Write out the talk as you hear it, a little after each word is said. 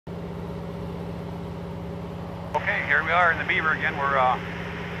Okay, here we are in the Beaver again. We're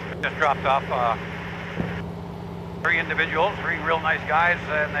just dropped off three individuals, three real nice guys,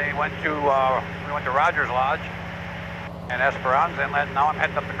 and they went to we went to Rogers Lodge and Esperanza Inlet. And now I'm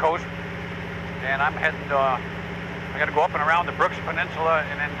heading up the coast, and I'm heading I got to go up and around the Brooks Peninsula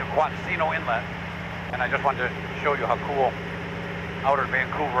and into Quatsino Inlet. And I just wanted to show you how cool outer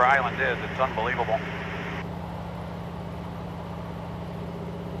Vancouver Island is. It's unbelievable.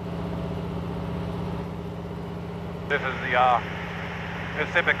 This is the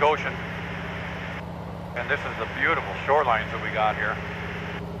Pacific Ocean, and this is the beautiful shorelines that we got here.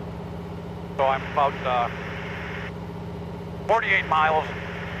 So I'm about 48 miles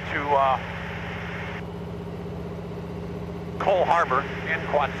to Cole Harbor in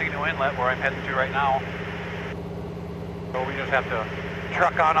Quatsino Inlet, where I'm heading to right now. So we just have to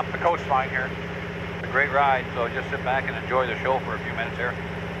truck on up the coastline here. It's a great ride, so just sit back and enjoy the show for a few minutes here.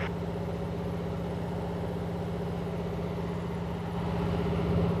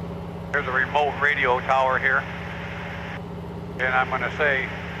 There's a remote radio tower here, and I'm going to say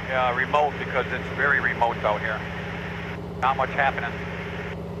remote because it's very remote out here. Not much happening.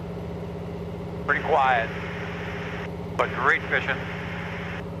 Pretty quiet, but great fishing.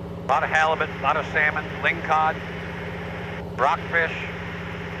 A lot of halibut, a lot of salmon, lingcod, rockfish,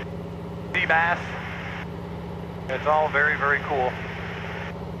 sea bass. It's all very, very cool.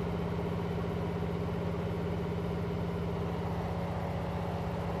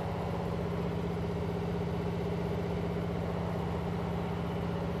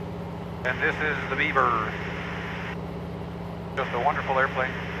 And this is the Beaver. Just a wonderful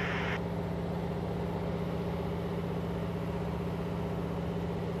airplane.